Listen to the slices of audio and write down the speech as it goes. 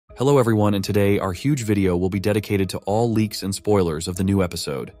Hello everyone, and today our huge video will be dedicated to all leaks and spoilers of the new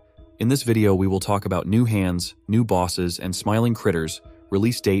episode. In this video we will talk about new hands, new bosses, and smiling critters,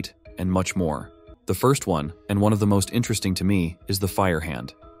 release date, and much more. The first one, and one of the most interesting to me, is the fire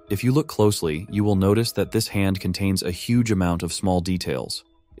hand. If you look closely, you will notice that this hand contains a huge amount of small details.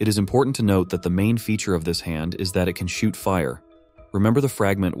 It is important to note that the main feature of this hand is that it can shoot fire. Remember the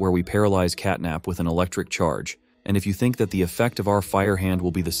fragment where we paralyze Catnap with an electric charge? And if you think that the effect of our fire hand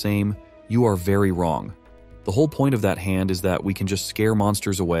will be the same, you are very wrong. The whole point of that hand is that we can just scare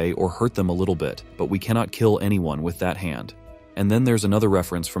monsters away or hurt them a little bit, but we cannot kill anyone with that hand. And then there's another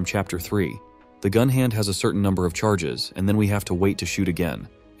reference from Chapter 3. The gun hand has a certain number of charges, and then we have to wait to shoot again.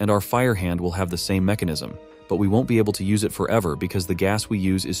 And our fire hand will have the same mechanism, but we won't be able to use it forever because the gas we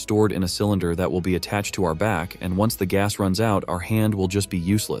use is stored in a cylinder that will be attached to our back, and once the gas runs out, our hand will just be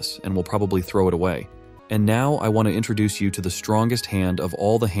useless, and we'll probably throw it away. And now I want to introduce you to the strongest hand of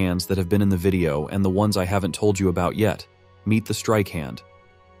all the hands that have been in the video and the ones I haven't told you about yet. Meet the strike hand.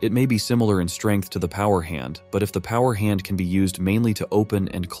 It may be similar in strength to the power hand, but if the power hand can be used mainly to open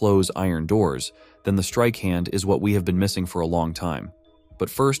and close iron doors, then the strike hand is what we have been missing for a long time. But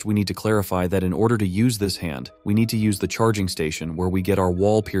first we need to clarify that in order to use this hand, we need to use the charging station where we get our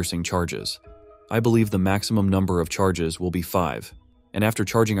wall-piercing charges. I believe the maximum number of charges will be 5. And after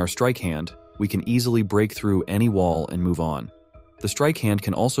charging our strike hand, we can easily break through any wall and move on. The strike hand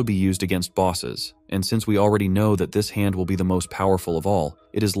can also be used against bosses, and since we already know that this hand will be the most powerful of all,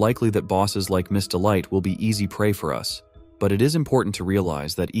 it is likely that bosses like Miss Delight will be easy prey for us. But it is important to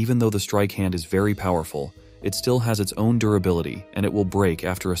realize that even though the strike hand is very powerful, it still has its own durability, and it will break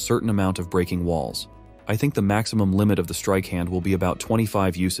after a certain amount of breaking walls. I think the maximum limit of the strike hand will be about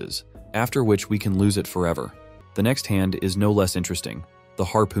 25 uses, after which we can lose it forever. The next hand is no less interesting, the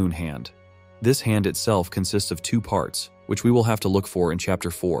harpoon hand. This hand itself consists of 2 parts, which we will have to look for in Chapter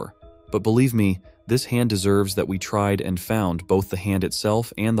 4. But believe me, this hand deserves that we tried and found both the hand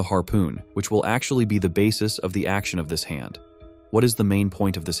itself and the harpoon, which will actually be the basis of the action of this hand. What is the main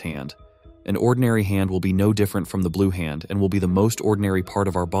point of this hand? An ordinary hand will be no different from the blue hand and will be the most ordinary part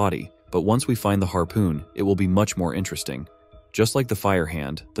of our body, but once we find the harpoon, it will be much more interesting. Just like the fire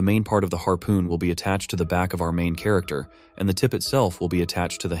hand, the main part of the harpoon will be attached to the back of our main character, and the tip itself will be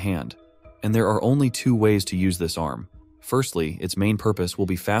attached to the hand. And there are only 2 ways to use this arm. Firstly, its main purpose will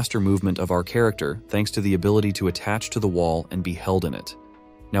be faster movement of our character thanks to the ability to attach to the wall and be held in it.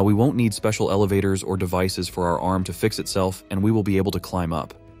 Now we won't need special elevators or devices for our arm to fix itself, and we will be able to climb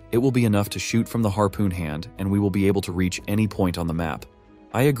up. It will be enough to shoot from the harpoon hand, and we will be able to reach any point on the map.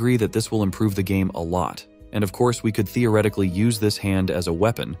 I agree that this will improve the game a lot, and of course we could theoretically use this hand as a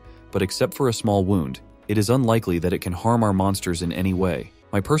weapon, but except for a small wound, it is unlikely that it can harm our monsters in any way.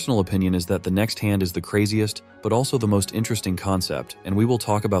 My personal opinion is that the next hand is the craziest, but also the most interesting concept, and we will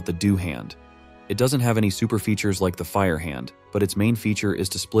talk about the do hand. It doesn't have any super features like the fire hand, but its main feature is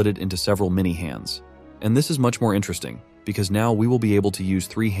to split it into several mini hands. And this is much more interesting, because now we will be able to use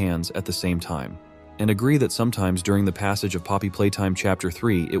 3 hands at the same time. And agree that sometimes during the passage of Poppy Playtime Chapter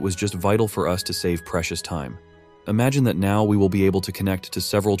 3, it was just vital for us to save precious time. Imagine that now we will be able to connect to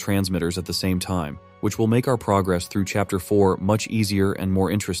several transmitters at the same time, which will make our progress through Chapter 4 much easier and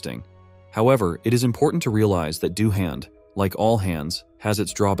more interesting. However, it is important to realize that do hand, like all hands, has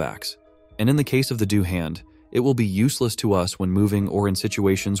its drawbacks. And in the case of the do hand, it will be useless to us when moving or in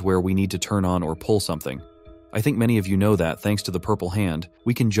situations where we need to turn on or pull something. I think many of you know that thanks to the purple hand,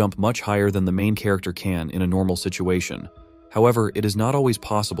 we can jump much higher than the main character can in a normal situation. However, it is not always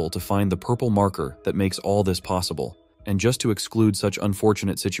possible to find the purple marker that makes all this possible, and just to exclude such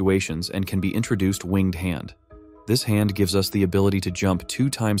unfortunate situations and can be introduced winged hand. This hand gives us the ability to jump 2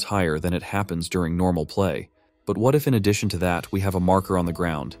 times higher than it happens during normal play. But what if in addition to that we have a marker on the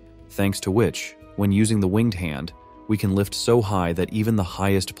ground, thanks to which, when using the winged hand, we can lift so high that even the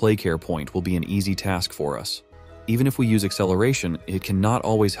highest play care point will be an easy task for us. Even if we use acceleration, it cannot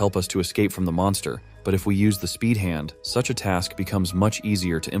always help us to escape from the monster, but if we use the speed hand, such a task becomes much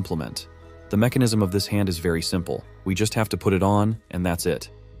easier to implement. The mechanism of this hand is very simple. We just have to put it on, and that's it.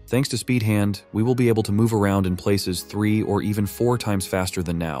 Thanks to speed hand, we will be able to move around in places 3 or even 4 times faster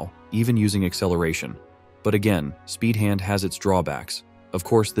than now, even using acceleration. But again, speed hand has its drawbacks. Of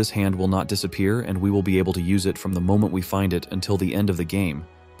course, this hand will not disappear, and we will be able to use it from the moment we find it until the end of the game,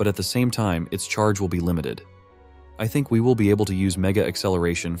 but at the same time, its charge will be limited. I think we will be able to use Mega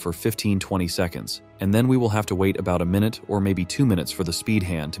Acceleration for 15-20 seconds, and then we will have to wait about a minute or maybe 2 minutes for the speed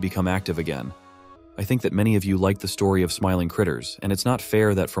hand to become active again. I think that many of you like the story of Smiling Critters, and it's not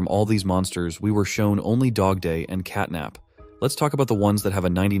fair that from all these monsters we were shown only Dog Day and Catnap. Let's talk about the ones that have a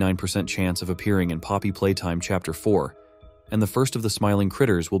 99% chance of appearing in Poppy Playtime Chapter 4. And the first of the smiling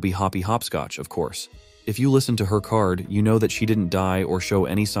critters will be Hoppy Hopscotch, of course. If you listen to her card, you know that she didn't die or show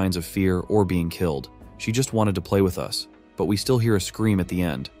any signs of fear or being killed. She just wanted to play with us, but we still hear a scream at the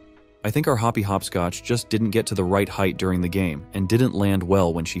end. I think our Hoppy Hopscotch just didn't get to the right height during the game and didn't land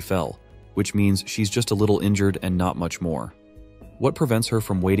well when she fell, which means she's just a little injured and not much more. What prevents her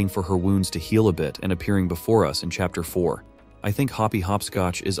from waiting for her wounds to heal a bit and appearing before us in Chapter 4? I think Hoppy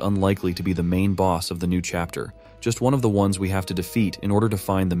Hopscotch is unlikely to be the main boss of the new chapter, just one of the ones we have to defeat in order to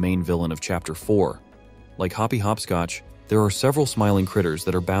find the main villain of Chapter 4. Like Hoppy Hopscotch, there are several smiling critters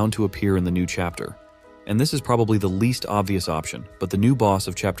that are bound to appear in the new chapter. And this is probably the least obvious option, but the new boss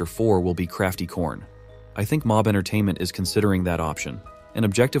of Chapter 4 will be Crafty Corn. I think Mob Entertainment is considering that option, and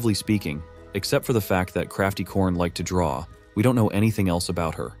objectively speaking, except for the fact that Crafty Corn liked to draw, we don't know anything else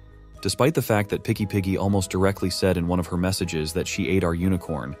about her. Despite the fact that Picky Piggy almost directly said in one of her messages that she ate our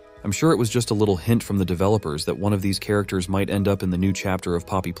unicorn, I'm sure it was just a little hint from the developers that one of these characters might end up in the new chapter of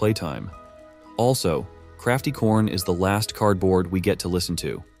Poppy Playtime. Also, Crafty Corn is the last cardboard we get to listen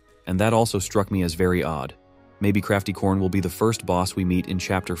to, and that also struck me as very odd. Maybe Crafty Corn will be the first boss we meet in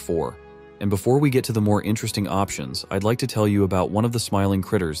Chapter 4. And before we get to the more interesting options, I'd like to tell you about one of the smiling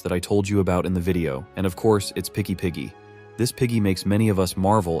critters that I told you about in the video, and of course, it's Picky Piggy. This piggy makes many of us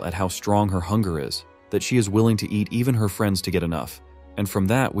marvel at how strong her hunger is, that she is willing to eat even her friends to get enough. And from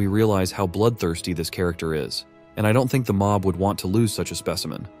that, we realize how bloodthirsty this character is. And I don't think the mob would want to lose such a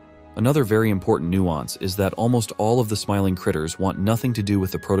specimen. Another very important nuance is that almost all of the smiling critters want nothing to do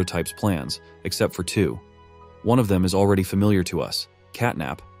with the prototype's plans, except for two. One of them is already familiar to us,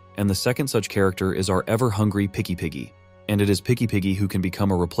 Catnap, and the second such character is our ever-hungry Picky Piggy. And it is Picky Piggy who can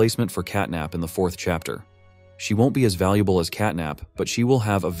become a replacement for Catnap in the 4th chapter. She won't be as valuable as Catnap, but she will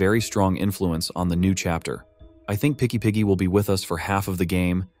have a very strong influence on the new chapter. I think Picky Piggy will be with us for half of the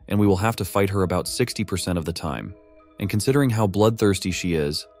game, and we will have to fight her about 60% of the time. And considering how bloodthirsty she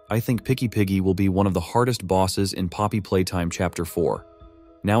is, I think Picky Piggy will be one of the hardest bosses in Poppy Playtime Chapter 4.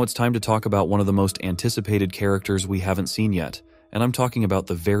 Now it's time to talk about one of the most anticipated characters we haven't seen yet, and I'm talking about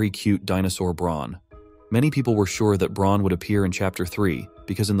the very cute dinosaur Brawn. Many people were sure that Brawn would appear in Chapter 3,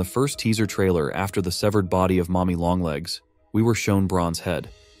 because in the first teaser trailer after the severed body of Mommy Longlegs, we were shown Brawn's head.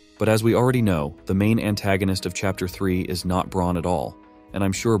 But as we already know, the main antagonist of Chapter 3 is not Brawn at all, and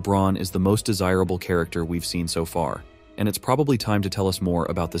I'm sure Brawn is the most desirable character we've seen so far. And it's probably time to tell us more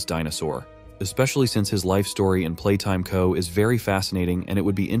about this dinosaur, especially since his life story in Playtime Co. is very fascinating and it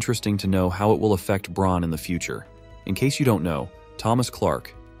would be interesting to know how it will affect Brawn in the future. In case you don't know, Thomas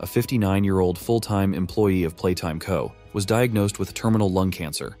Clark, a 59-year-old full-time employee of Playtime Co., was diagnosed with terminal lung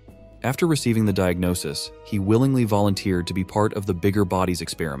cancer. After receiving the diagnosis, he willingly volunteered to be part of the Bigger Bodies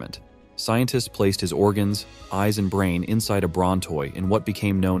experiment. Scientists placed his organs, eyes, and brain inside a Brawn toy in what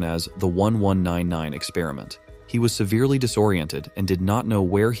became known as the 1199 experiment. He was severely disoriented and did not know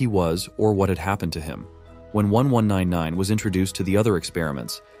where he was or what had happened to him. When 1199 was introduced to the other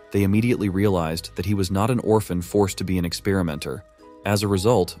experiments, they immediately realized that he was not an orphan forced to be an experimenter. As a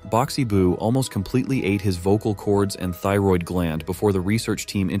result, Boxy Boo almost completely ate his vocal cords and thyroid gland before the research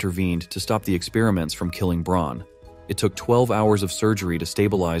team intervened to stop the experiments from killing Brawn. It took 12 hours of surgery to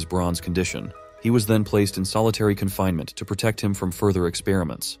stabilize Brawn's condition. He was then placed in solitary confinement to protect him from further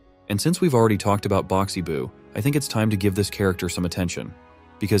experiments. And since we've already talked about Boxy Boo, I think it's time to give this character some attention.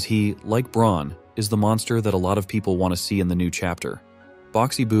 Because he, like Brawn, is the monster that a lot of people want to see in the new chapter.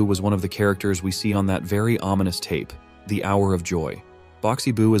 Boxy Boo was one of the characters we see on that very ominous tape, The Hour of Joy.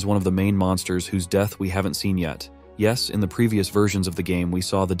 Boxy Boo is one of the main monsters whose death we haven't seen yet. Yes, in the previous versions of the game we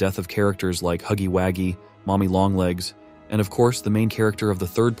saw the death of characters like Huggy Waggy, Mommy Longlegs, and of course the main character of the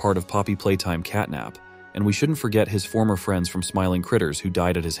third part of Poppy Playtime, Catnap, and we shouldn't forget his former friends from Smiling Critters who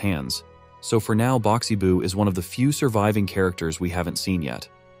died at his hands. So for now, Boxy Boo is one of the few surviving characters we haven't seen yet.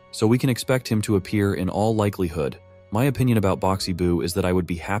 So we can expect him to appear in all likelihood. My opinion about Boxy Boo is that I would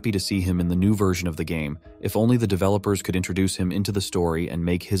be happy to see him in the new version of the game, if only the developers could introduce him into the story and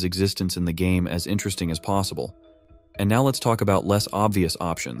make his existence in the game as interesting as possible. And now let's talk about less obvious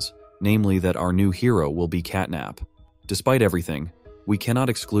options, namely that our new hero will be Catnap. Despite everything, we cannot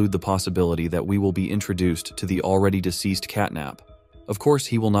exclude the possibility that we will be introduced to the already deceased Catnap. Of course,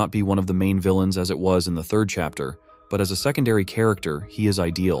 he will not be one of the main villains as it was in the 3rd chapter, but as a secondary character, he is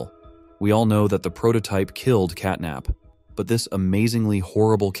ideal. We all know that the prototype killed Catnap, but this amazingly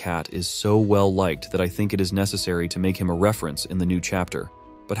horrible cat is so well liked that I think it is necessary to make him a reference in the new chapter.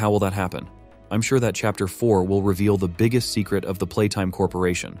 But how will that happen? I'm sure that Chapter 4 will reveal the biggest secret of the Playtime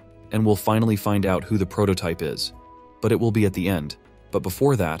Corporation, and we'll finally find out who the prototype is. But it will be at the end. But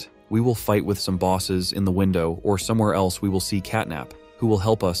before that, we will fight with some bosses in the window or somewhere else we will see Catnap, who will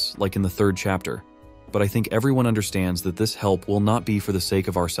help us like in the 3rd chapter. but I think everyone understands that this help will not be for the sake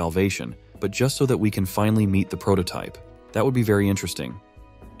of our salvation, but just so that we can finally meet the prototype. That would be very interesting.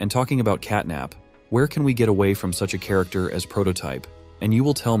 And talking about Catnap, where can we get away from such a character as Prototype? And you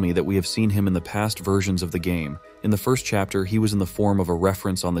will tell me that we have seen him in the past versions of the game. In the first chapter, he was in the form of a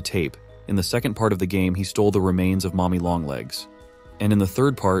reference on the tape. In the second part of the game, he stole the remains of Mommy Longlegs. And in the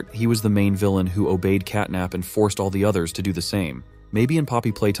third part, he was the main villain who obeyed Catnap and forced all the others to do the same. Maybe in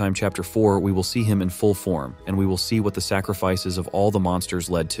Poppy Playtime Chapter 4, we will see him in full form, and we will see what the sacrifices of all the monsters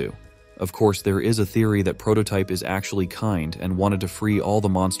led to. Of course, there is a theory that Prototype is actually kind and wanted to free all the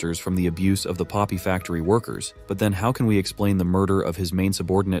monsters from the abuse of the Poppy Factory workers, but then how can we explain the murder of his main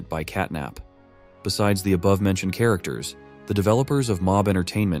subordinate by Catnap? Besides the above-mentioned characters, the developers of Mob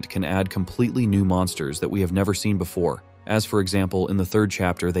Entertainment can add completely new monsters that we have never seen before, as for example, in the third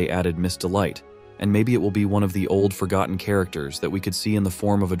chapter they added Miss Delight, and maybe it will be one of the old forgotten characters that we could see in the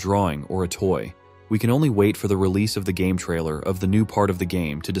form of a drawing or a toy. We can only wait for the release of the game trailer of the new part of the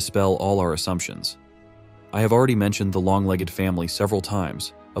game to dispel all our assumptions. I have already mentioned the long-legged family several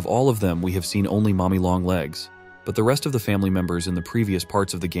times. Of all of them, we have seen only Mommy Longlegs, but the rest of the family members in the previous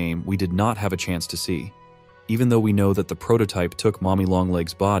parts of the game we did not have a chance to see. Even though we know that the Prototype took Mommy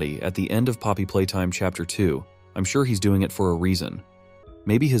Longlegs' body at the end of Poppy Playtime Chapter 2, I'm sure he's doing it for a reason.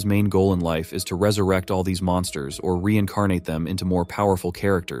 Maybe his main goal in life is to resurrect all these monsters or reincarnate them into more powerful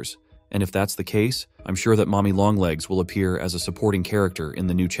characters. And if that's the case, I'm sure that Mommy Longlegs will appear as a supporting character in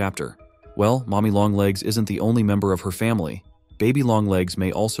the new chapter. Well, Mommy Longlegs isn't the only member of her family. Baby Longlegs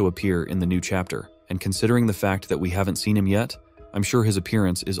may also appear in the new chapter, and considering the fact that we haven't seen him yet, I'm sure his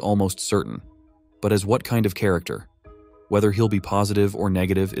appearance is almost certain. But as what kind of character? Whether he'll be positive or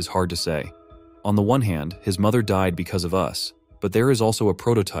negative is hard to say. On the one hand, his mother died because of us, but there is also a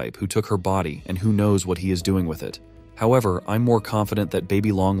Prototype who took her body and who knows what he is doing with it. However, I'm more confident that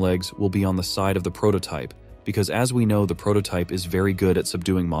Baby Longlegs will be on the side of the Prototype, because as we know, the Prototype is very good at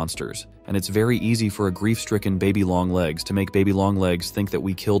subduing monsters, and it's very easy for a grief-stricken Baby Longlegs to make Baby Longlegs think that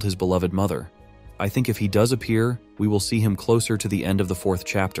we killed his beloved mother. I think if he does appear, we will see him closer to the end of the fourth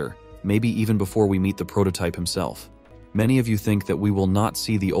chapter, maybe even before we meet the Prototype himself. Many of you think that we will not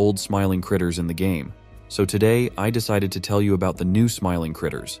see the old smiling critters in the game, so today I decided to tell you about the new smiling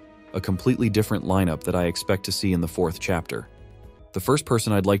critters. A completely different lineup that I expect to see in the fourth chapter. The first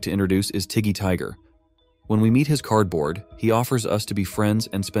person I'd like to introduce is Tiggy Tiger. When we meet his cardboard, he offers us to be friends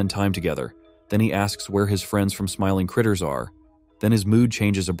and spend time together. Then he asks where his friends from Smiling Critters are. Then his mood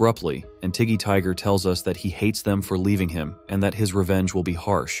changes abruptly, and Tiggy Tiger tells us that he hates them for leaving him and that his revenge will be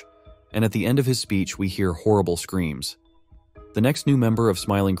harsh. And at the end of his speech, we hear horrible screams. The next new member of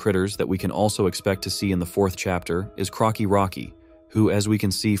Smiling Critters that we can also expect to see in the fourth chapter is Crocky Rocky, who, as we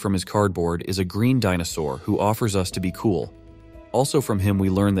can see from his cardboard, is a green dinosaur who offers us to be cool. Also from him we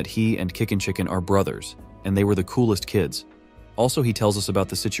learn that he and Kickin' Chicken are brothers, and they were the coolest kids. Also he tells us about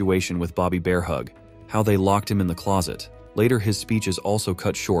the situation with Bobby Bearhug, how they locked him in the closet. Later his speech is also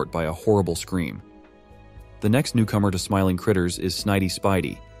cut short by a horrible scream. The next newcomer to Smiling Critters is Snidey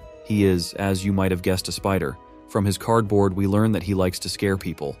Spidey. He is, as you might have guessed, a spider. From his cardboard we learn that he likes to scare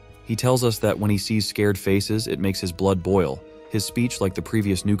people. He tells us that when he sees scared faces it makes his blood boil. His speech, like the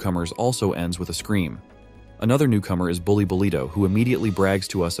previous newcomers, also ends with a scream. Another newcomer is Bully Bolito, who immediately brags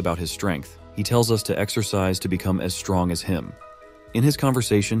to us about his strength. He tells us to exercise to become as strong as him. In his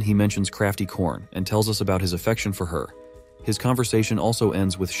conversation, he mentions Crafty Corn and tells us about his affection for her. His conversation also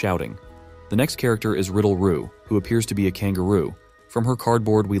ends with shouting. The next character is Riddle Roo, who appears to be a kangaroo. From her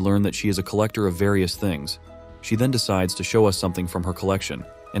cardboard, we learn that she is a collector of various things. She then decides to show us something from her collection,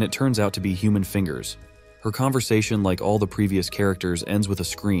 and it turns out to be human fingers. Her conversation, like all the previous characters, ends with a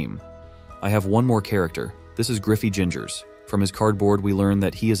scream. I have one more character. This is Griffy Gingers. From his cardboard, we learn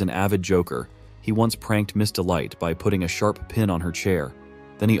that he is an avid joker. He once pranked Miss Delight by putting a sharp pin on her chair.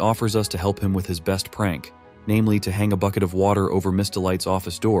 Then he offers us to help him with his best prank, namely to hang a bucket of water over Miss Delight's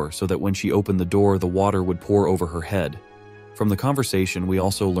office door so that when she opened the door, the water would pour over her head. From the conversation, we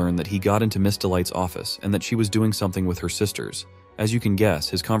also learn that he got into Miss Delight's office and that she was doing something with her sisters. As you can guess,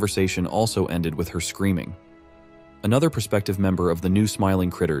 his conversation also ended with her screaming. Another prospective member of the new Smiling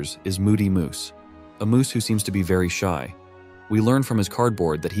Critters is Moody Moose, a moose who seems to be very shy. We learn from his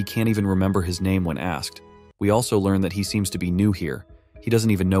cardboard that he can't even remember his name when asked. We also learn that he seems to be new here. He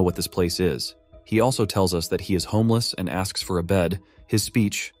doesn't even know what this place is. He also tells us that he is homeless and asks for a bed. His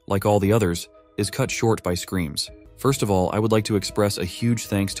speech, like all the others, is cut short by screams. First of all, I would like to express a huge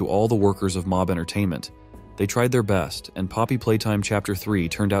thanks to all the workers of Mob Entertainment. They tried their best, and Poppy Playtime Chapter 3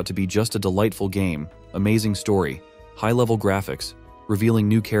 turned out to be just a delightful game, amazing story, high-level graphics, revealing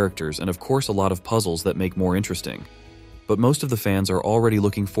new characters, and of course a lot of puzzles that make more interesting. But most of the fans are already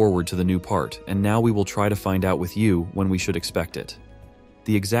looking forward to the new part, and now we will try to find out with you when we should expect it.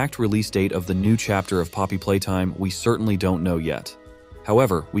 The exact release date of the new chapter of Poppy Playtime we certainly don't know yet.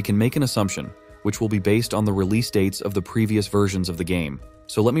 However, we can make an assumption, which will be based on the release dates of the previous versions of the game.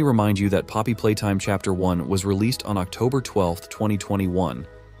 So let me remind you that Poppy Playtime Chapter 1 was released on October 12, 2021,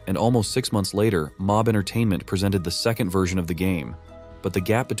 and almost 6 months later, Mob Entertainment presented the second version of the game. But the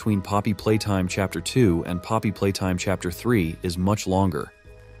gap between Poppy Playtime Chapter 2 and Poppy Playtime Chapter 3 is much longer,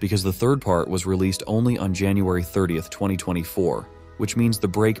 because the third part was released only on January 30th, 2024, which means the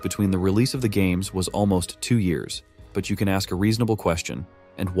break between the release of the games was almost 2 years. But you can ask a reasonable question,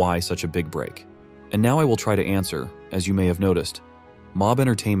 and why such a big break? And now I will try to answer. As you may have noticed, Mob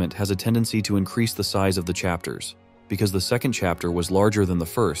Entertainment has a tendency to increase the size of the chapters, because the second chapter was larger than the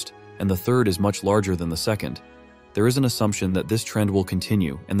first, and the third is much larger than the second. There is an assumption that this trend will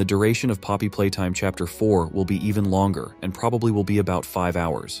continue, and the duration of Poppy Playtime Chapter 4 will be even longer, and probably will be about 5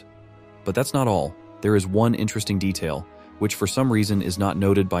 hours. But that's not all. There is one interesting detail, which for some reason is not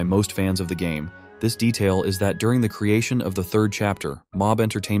noted by most fans of the game. This detail is that during the creation of the third chapter, Mob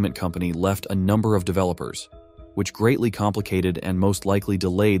Entertainment Company left a number of developers, which greatly complicated and most likely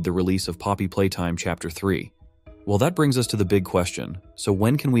delayed the release of Poppy Playtime Chapter 3. Well, that brings us to the big question. So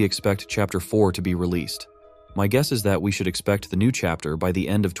when can we expect Chapter 4 to be released? My guess is that we should expect the new chapter by the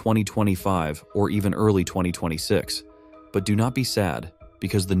end of 2025 or even early 2026. But do not be sad,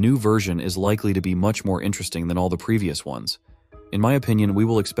 because the new version is likely to be much more interesting than all the previous ones. In my opinion, we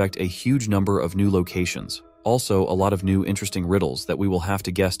will expect a huge number of new locations, also a lot of new interesting riddles that we will have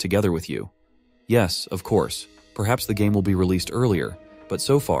to guess together with you. Yes, of course, perhaps the game will be released earlier, but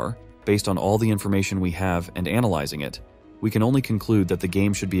so far, based on all the information we have and analyzing it, we can only conclude that the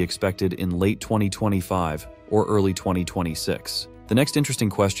game should be expected in late 2025 or early 2026. The next interesting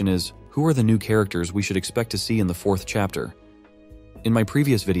question is, who are the new characters we should expect to see in the fourth chapter? In my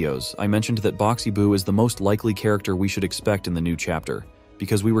previous videos, I mentioned that Boxy Boo is the most likely character we should expect in the new chapter,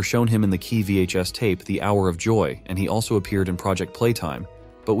 because we were shown him in the key VHS tape, The Hour of Joy, and he also appeared in Project Playtime,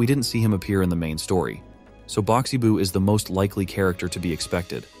 but we didn't see him appear in the main story. So Boxy Boo is the most likely character to be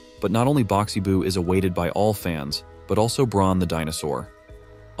expected. But not only Boxy Boo is awaited by all fans, but also Brawn the dinosaur.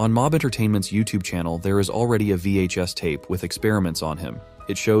 On Mob Entertainment's YouTube channel, there is already a VHS tape with experiments on him.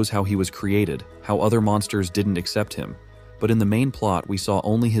 It shows how he was created, how other monsters didn't accept him, but in the main plot we saw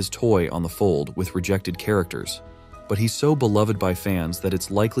only his toy on the fold with rejected characters. But he's so beloved by fans that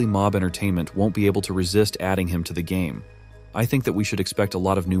it's likely Mob Entertainment won't be able to resist adding him to the game. I think that we should expect a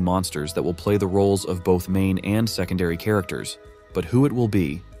lot of new monsters that will play the roles of both main and secondary characters, but who it will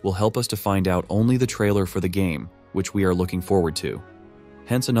be will help us to find out only the trailer for the game, which we are looking forward to.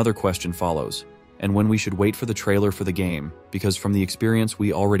 Hence another question follows, and when we should wait for the trailer for the game, because from the experience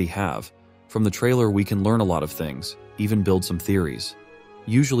we already have, from the trailer we can learn a lot of things, even build some theories.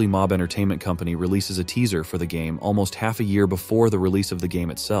 Usually Mob Entertainment Company releases a teaser for the game almost half a year before the release of the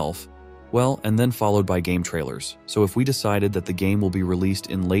game itself, well, and then followed by game trailers. So if we decided that the game will be released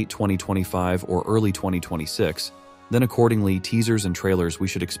in late 2025 or early 2026, then accordingly teasers and trailers we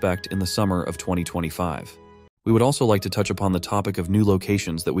should expect in the summer of 2025. We would also like to touch upon the topic of new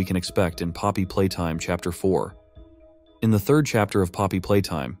locations that we can expect in Poppy Playtime Chapter 4. In the third chapter of Poppy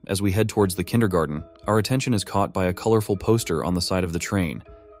Playtime, as we head towards the kindergarten, our attention is caught by a colorful poster on the side of the train.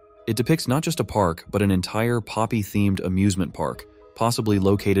 It depicts not just a park, but an entire Poppy-themed amusement park, possibly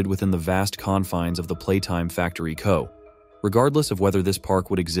located within the vast confines of the Playtime Factory Co. Regardless of whether this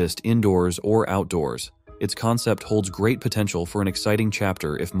park would exist indoors or outdoors, its concept holds great potential for an exciting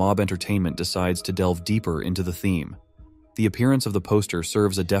chapter if Mob Entertainment decides to delve deeper into the theme. The appearance of the poster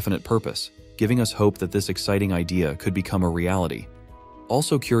serves a definite purpose, giving us hope that this exciting idea could become a reality.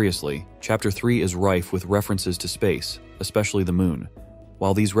 Also curiously, Chapter 3 is rife with references to space, especially the moon.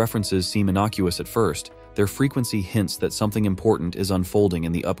 While these references seem innocuous at first, their frequency hints that something important is unfolding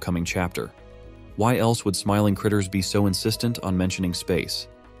in the upcoming chapter. Why else would Smiling Critters be so insistent on mentioning space?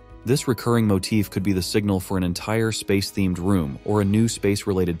 This recurring motif could be the signal for an entire space-themed room or a new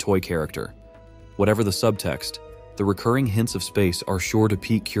space-related toy character. Whatever the subtext, the recurring hints of space are sure to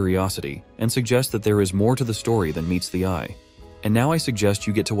pique curiosity and suggest that there is more to the story than meets the eye. And now I suggest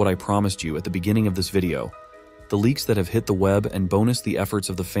you get to what I promised you at the beginning of this video, the leaks that have hit the web and bonus the efforts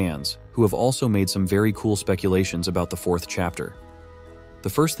of the fans, who have also made some very cool speculations about the fourth chapter. The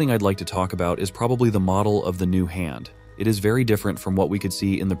first thing I'd like to talk about is probably the model of the new hand. It is very different from what we could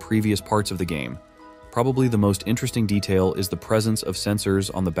see in the previous parts of the game. Probably the most interesting detail is the presence of sensors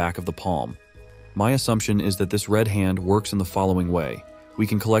on the back of the palm. My assumption is that this red hand works in the following way. We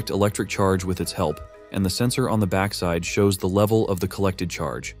can collect electric charge with its help, and the sensor on the backside shows the level of the collected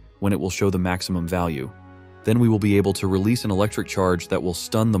charge, when it will show the maximum value. Then we will be able to release an electric charge that will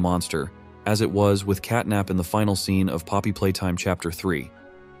stun the monster, as it was with Catnap in the final scene of Poppy Playtime Chapter 3.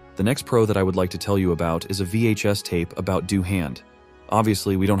 The next pro that I would like to tell you about is a VHS tape about Do Hand.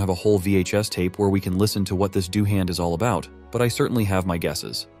 Obviously, we don't have a whole VHS tape where we can listen to what this Do Hand is all about, but I certainly have my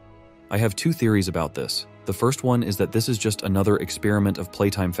guesses. I have two theories about this. The first one is that this is just another experiment of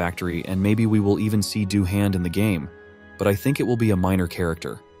Playtime Factory, and maybe we will even see Do Hand in the game, but I think it will be a minor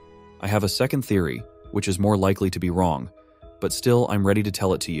character. I have a second theory, which is more likely to be wrong, but still I'm ready to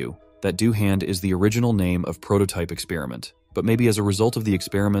tell it to you, that Do Hand is the original name of Prototype Experiment. But maybe as a result of the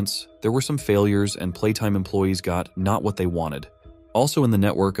experiments, there were some failures and Playtime employees got not what they wanted. Also in the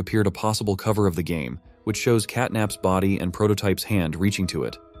network appeared a possible cover of the game, which shows Catnap's body and Prototype's hand reaching to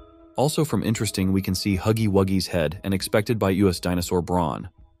it. Also from Interesting, we can see Huggy Wuggy's head and expected by US Dinosaur Brawn.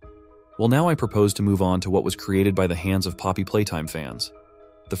 Well, now I propose to move on to what was created by the hands of Poppy Playtime fans.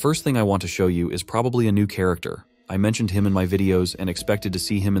 The first thing I want to show you is probably a new character. I mentioned him in my videos and expected to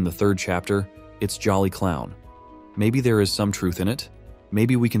see him in the third chapter. It's Jolly Clown. Maybe there is some truth in it.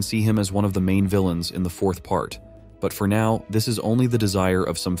 Maybe we can see him as one of the main villains in the fourth part. But for now, this is only the desire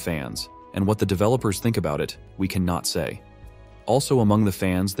of some fans, and what the developers think about it, we cannot say. Also among the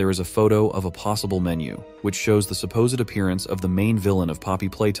fans, there is a photo of a possible menu, which shows the supposed appearance of the main villain of Poppy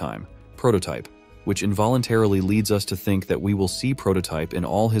Playtime, Prototype, which involuntarily leads us to think that we will see Prototype in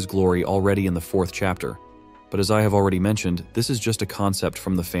all his glory already in the fourth chapter. But as I have already mentioned, this is just a concept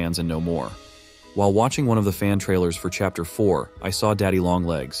from the fans and no more. While watching one of the fan trailers for Chapter 4, I saw Daddy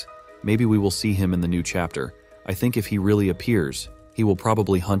Longlegs. Maybe we will see him in the new chapter. I think if he really appears, he will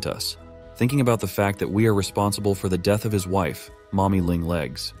probably hunt us, thinking about the fact that we are responsible for the death of his wife, Mommy Ling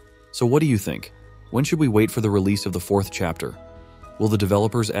Legs. So what do you think? When should we wait for the release of the fourth chapter? Will the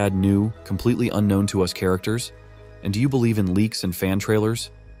developers add new, completely unknown to us characters? And do you believe in leaks and fan trailers?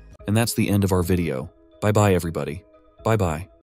 And that's the end of our video. Bye-bye, everybody. Bye-bye.